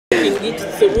it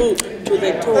through to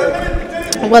the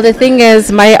top? Well, the thing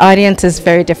is, my audience is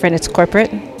very different. It's corporate,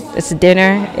 it's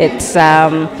dinner, it's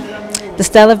the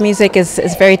style of music is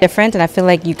very different, and I feel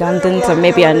like Ugandans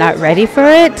are not ready for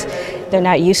it. They're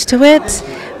not used to it.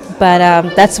 But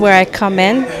that's where I come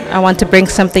in. I want to bring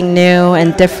something new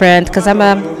and different because I'm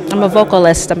a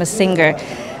vocalist, I'm a singer.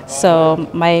 So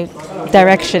my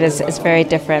direction is very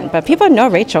different. But people know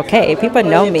Rachel K. People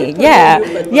know me.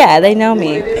 Yeah, they know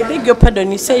me. I beg your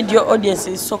pardon, you said your audience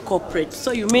is so corporate.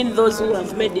 So you mean those who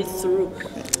have made it through?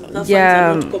 The fans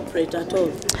are not corporate at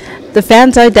all. The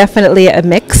fans are definitely a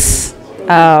mix.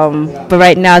 But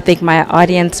right now, I think my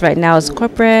audience right now is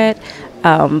corporate.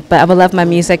 But I would love my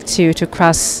music to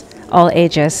cross all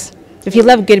ages. If you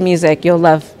love good music, you'll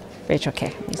love Rachel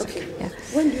K. music. Okay. Yeah.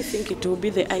 When do you think it will be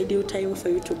the ideal time for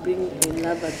you to bring a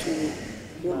lover to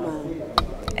your mom?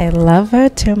 A lover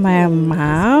to my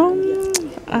mom?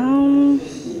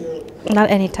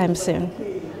 Not anytime soon.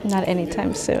 Not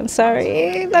anytime soon.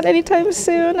 Sorry, not anytime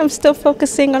soon. I'm still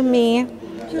focusing on me.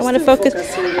 I want to focus.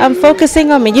 I'm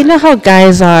focusing on me. You know how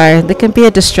guys are. They can be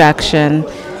a distraction.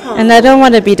 And I don't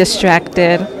want to be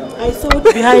distracted. I thought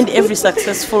behind every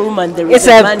successful woman there is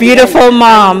a beautiful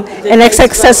mom, a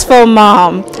successful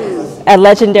mom, a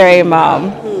legendary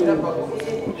mom.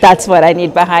 That's what I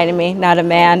need behind me, not a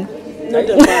man. Not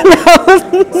a man.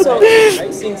 No. So, are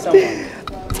you seeing someone?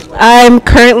 I'm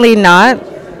currently not.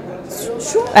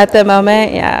 Sure. At the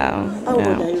moment, yeah. How old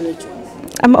are you, Rachel?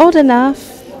 I'm old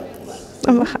enough.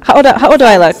 How old do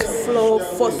I look? Floor,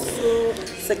 fourth floor,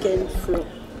 second floor.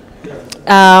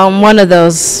 One of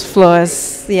those floors.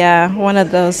 Yeah, one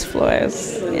of those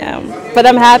floors. Yeah. But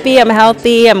I'm happy, I'm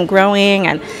healthy, I'm growing,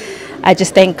 and I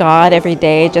just thank God every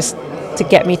day just to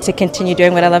get me to continue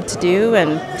doing what I love to do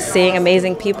and seeing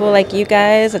amazing people like you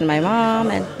guys and my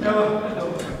mom. And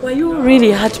were you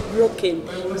really heartbroken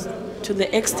to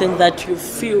the extent that you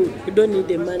feel you don't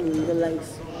need a man in your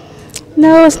life?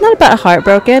 No, it's not about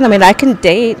heartbroken. I mean, I can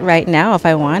date right now if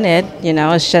I wanted,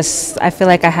 it's just, I feel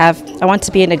like I want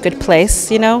to be in a good place,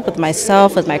 with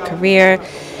myself, with my career.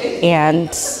 And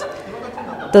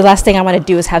the last thing I want to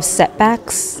do is have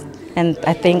setbacks. And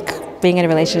I think being in a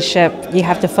relationship, you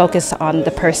have to focus on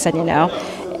the person,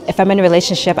 If I'm in a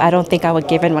relationship, I don't think I would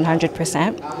give in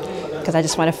 100%. Because I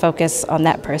just want to focus on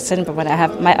that person. But when I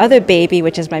have my other baby,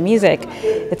 which is my music,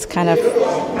 it's kind of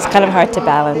hard to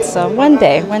balance. So one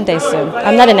day soon.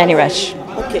 I'm not in any rush.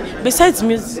 Okay. Besides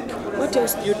music, what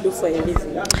else do you do for a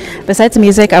living? Besides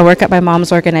music, I work at my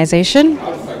mom's organization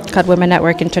called Women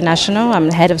Network International. I'm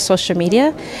the head of social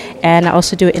media, and I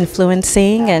also do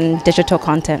influencing and digital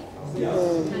content.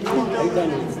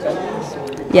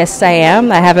 Yes, I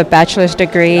am. I have a bachelor's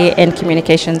degree in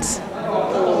communications.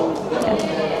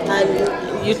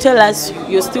 You tell us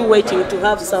you're still waiting to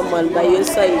have someone by your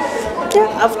side. Yeah.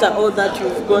 After all that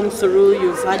you've gone through,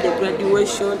 you've had a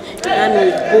graduation, you're done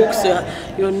with books,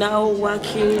 you're now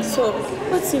working. So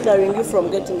what's hindering you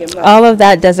from getting a man? All of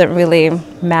that doesn't really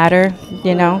matter,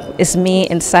 It's me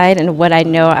inside and what I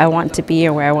know I want to be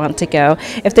or where I want to go.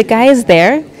 If the guy is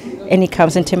there and he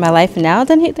comes into my life now,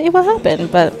 then it will happen.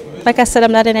 But like I said,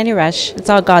 I'm not in any rush. It's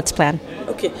all God's plan.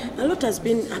 Okay, a lot has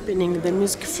been happening in the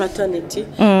music fraternity.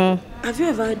 Have you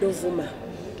ever heard of UMA?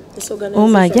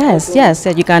 UMA, yes,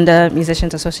 the Uganda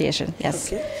Musicians Association,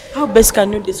 yes. Okay. How best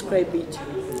can you describe it?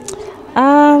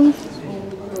 I'm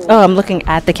looking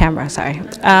at the camera, sorry.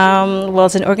 Well,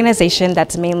 it's an organization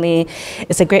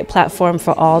it's a great platform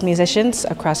for all musicians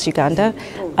across Uganda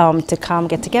to come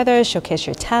get together, showcase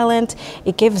your talent.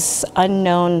 It gives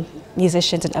unknown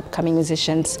musicians and upcoming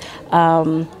musicians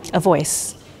a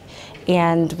voice.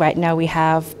 And right now we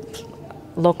have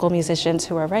local musicians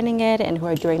who are running it and who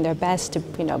are doing their best to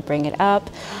bring it up.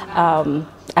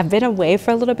 I've been away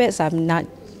for a little bit, so I'm not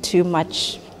too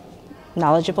much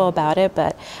knowledgeable about it,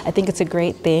 but I think it's a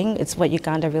great thing. It's what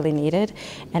Uganda really needed,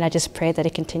 and I just pray that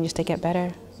it continues to get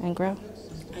better and grow.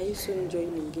 Are you still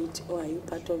joining it, or are you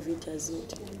part of it as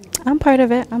it? I'm part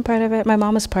of it. My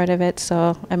mom is part of it,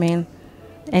 so I mean,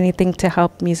 anything to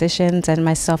help musicians and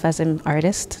myself as an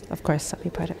artist, of course, I'll be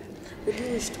part of it. Would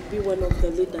you wish to be one of the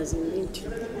leaders in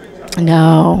Linton?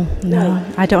 No,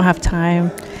 I don't have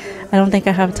time. I don't think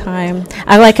I have time.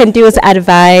 All I can do is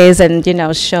advise and,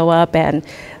 show up,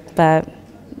 but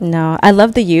no. I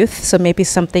love the youth, so maybe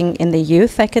something in the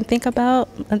youth I can think about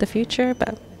in the future,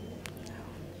 but...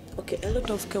 Okay, a lot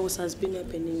of chaos has been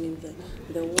happening in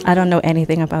the world. I don't know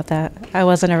anything about that. I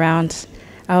wasn't around.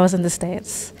 I was in the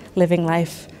States, living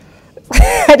life.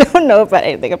 I don't know about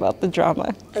anything about the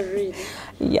drama. Oh, really?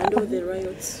 Yeah. And all the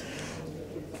riots?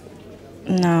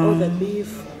 No. All the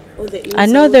beef? All the I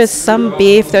know insults? there's some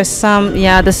beef, there's some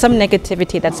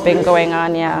negativity that's been going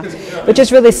on, yeah, which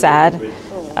is really sad.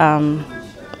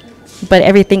 But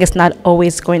everything is not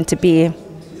always going to be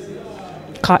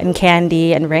cotton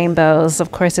candy and rainbows.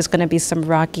 Of course, there's going to be some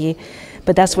rocky,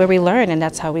 but that's where we learn and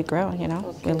that's how we grow, you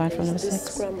know. We learn from the This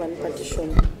mistakes. scrum and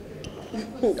partition.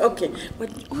 Okay, but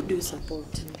who do you support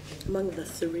among the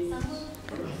three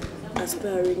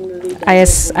aspiring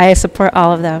leaders? I support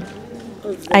all of them.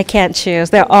 I can't choose.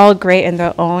 They're all great in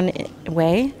their own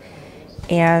way,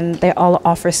 and they all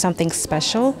offer something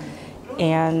special,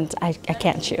 and I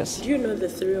can't choose. Do you know the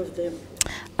three of them?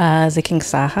 The King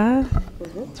Saha,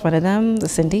 it's one of them. The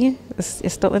Cindy is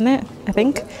still in it, I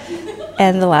think.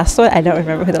 And the last one, I don't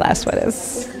remember who the last one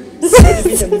is. You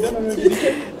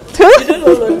don't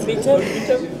know Lord Beatem?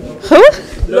 Who?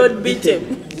 Lord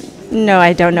Beatem. No,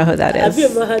 I don't know who that Have you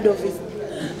is. ever heard of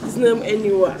his name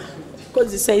anywhere?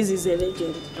 Because he says he's a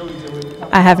legend.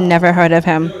 I have never heard of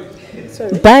him.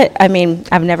 Sorry. But, I mean,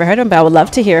 I've never heard of him, but I would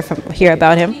love to hear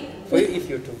about him. For you, if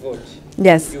you're to vote,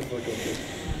 Yes. you vote on who?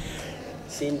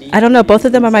 Cindy. I don't know. Both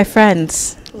of them are my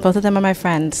friends. Both of them are my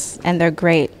friends, and they're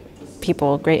great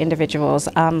people, great individuals.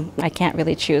 I can't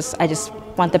really choose. I just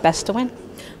want the best to win.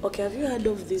 Okay, have you heard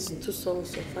of these two songs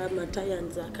so far, Mataya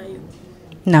and Zakayo?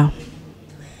 No.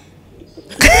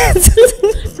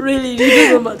 Really, you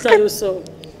don't know Matayo's song?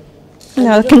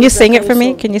 No. Can you sing it for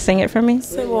me? Can you sing it for me? You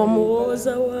don't know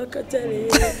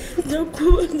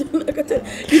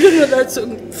that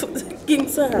song, King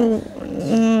Sarah?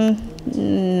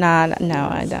 No,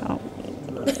 I don't.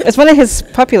 It's one of his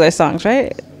popular songs,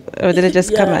 right? Or did it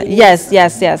just come out? Yes.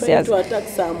 Trying to attack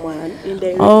someone in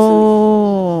the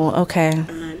Oh, okay.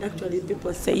 and actually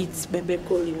people say it's Bebe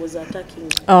Cole he was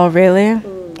attacking. Oh, really?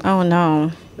 Oh,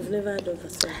 no. I've never heard of the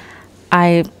song.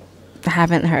 I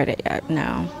haven't heard it yet,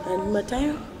 no. And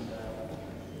Matayo?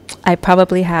 I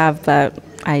probably have, but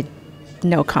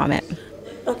no comment.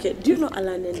 Okay, do you know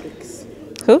Alan Hendrix?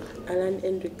 Who? Alan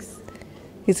Hendrix.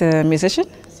 He's a musician?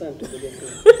 Son to Bebe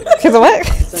Cool. He's a what?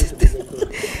 Son to Bebe Cool.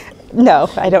 No,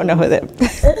 I don't know who that.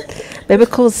 Bebe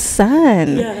Cool's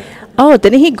son. Yeah. Oh,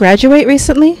 didn't he graduate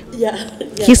recently? Yeah.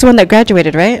 He's the one that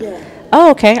graduated, right? Yeah.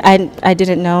 Oh, okay. I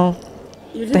didn't know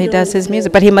You didn't that he know does his his music,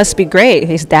 name? but he must be great.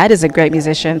 His dad is a great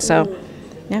musician, so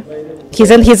yeah, he's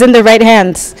in the right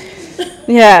hands.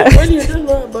 Yeah. When you don't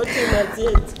know about him as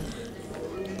yet.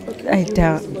 Okay, I you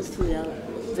don't. mostly are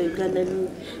the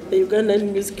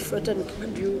Ugandan music fraternity.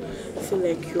 What do you feel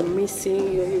like you're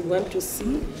missing, you want to see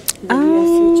in the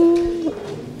near future?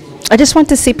 I just want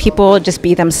to see people just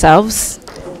be themselves.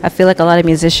 I feel like a lot of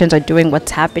musicians are doing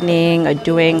what's happening, are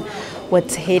doing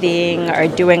what's hitting, are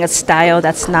doing a style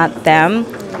that's not them.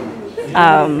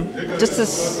 Just to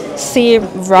see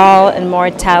raw and more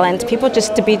talent, people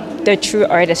just to be their true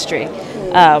artistry.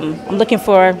 I'm looking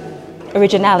for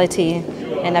originality,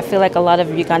 and I feel like a lot of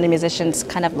Ugandan musicians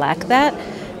kind of lack that.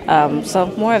 So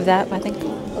more of that, I think.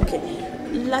 Okay,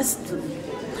 lastly,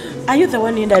 are you the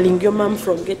one hindering your mom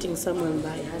from getting someone by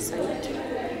her side?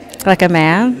 Like a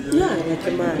man? Yeah, like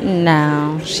a man.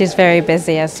 No, she's very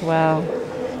busy as well.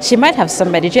 She might have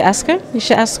somebody. Did you ask her? You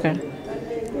should ask her.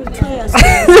 Try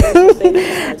asking.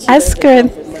 Ask her.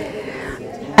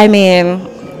 I mean,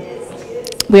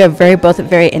 we are both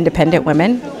very independent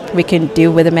women. We can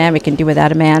do with a man. We can do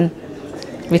without a man.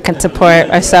 We can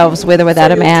support ourselves with or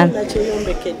without a man.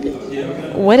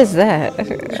 What is that?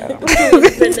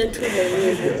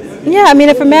 Yeah, I mean,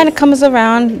 if a man comes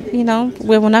around, you know,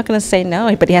 we're not going to say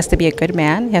no, but he has to be a good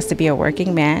man. He has to be a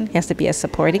working man. He has to be a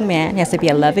supporting man. He has to be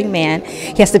a loving man.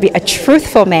 He has to be a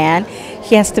truthful man.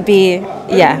 He has to be,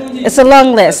 yeah, it's a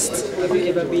long list. Have you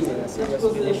ever been in a serious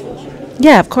relationship?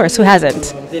 Yeah, of course, who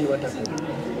hasn't? Then what happened?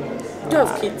 Do you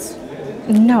have kids?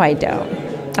 No, I don't.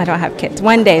 I don't have kids.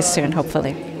 One day soon,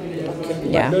 hopefully.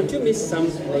 Yeah. Don't you miss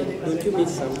something?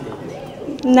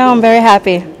 No, I'm very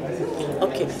happy.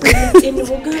 Okay. In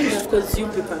Uganda, because you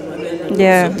people are Uganda.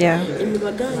 Yeah. In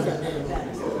Uganda,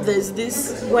 there's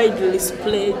this widely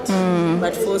split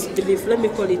but false belief. Let me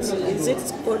call it. Is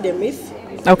it called a myth?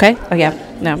 Okay. Oh, yeah.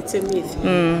 No. It's a myth.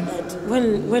 That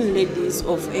when ladies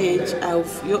of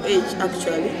your age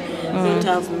actually don't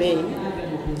have men,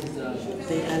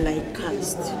 they are like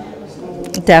cursed.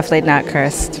 Definitely not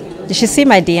cursed. You should see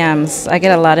my DMs. I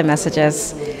get a lot of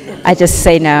messages. I just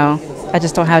say no. I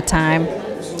just don't have time.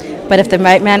 But if the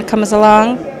right man comes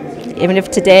along, even if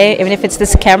it's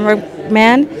this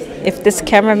cameraman, if this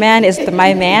cameraman is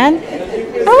my man,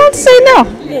 I won't say no.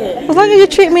 Yeah. As long as you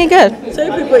treat me good. So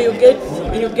you people, you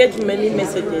get many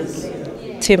messages.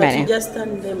 Too But many. you just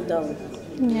turn them down.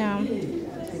 Yeah.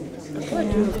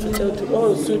 What do you have to tell to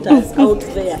all suitors out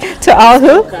there? To all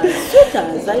who?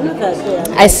 Suitors, I know that they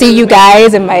are. I see you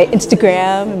guys in my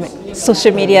Instagram, and my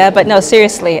social media, but no,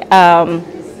 seriously,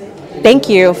 thank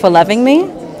you for loving me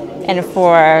and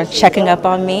for checking up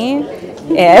on me.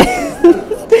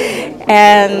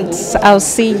 And I'll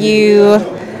see you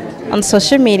on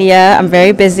social media. I'm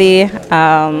very busy.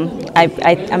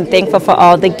 I'm thankful for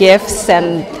all the gifts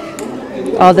and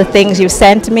all the things you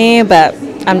sent me, but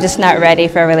I'm just not ready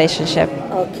for a relationship.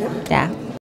 Okay. Yeah.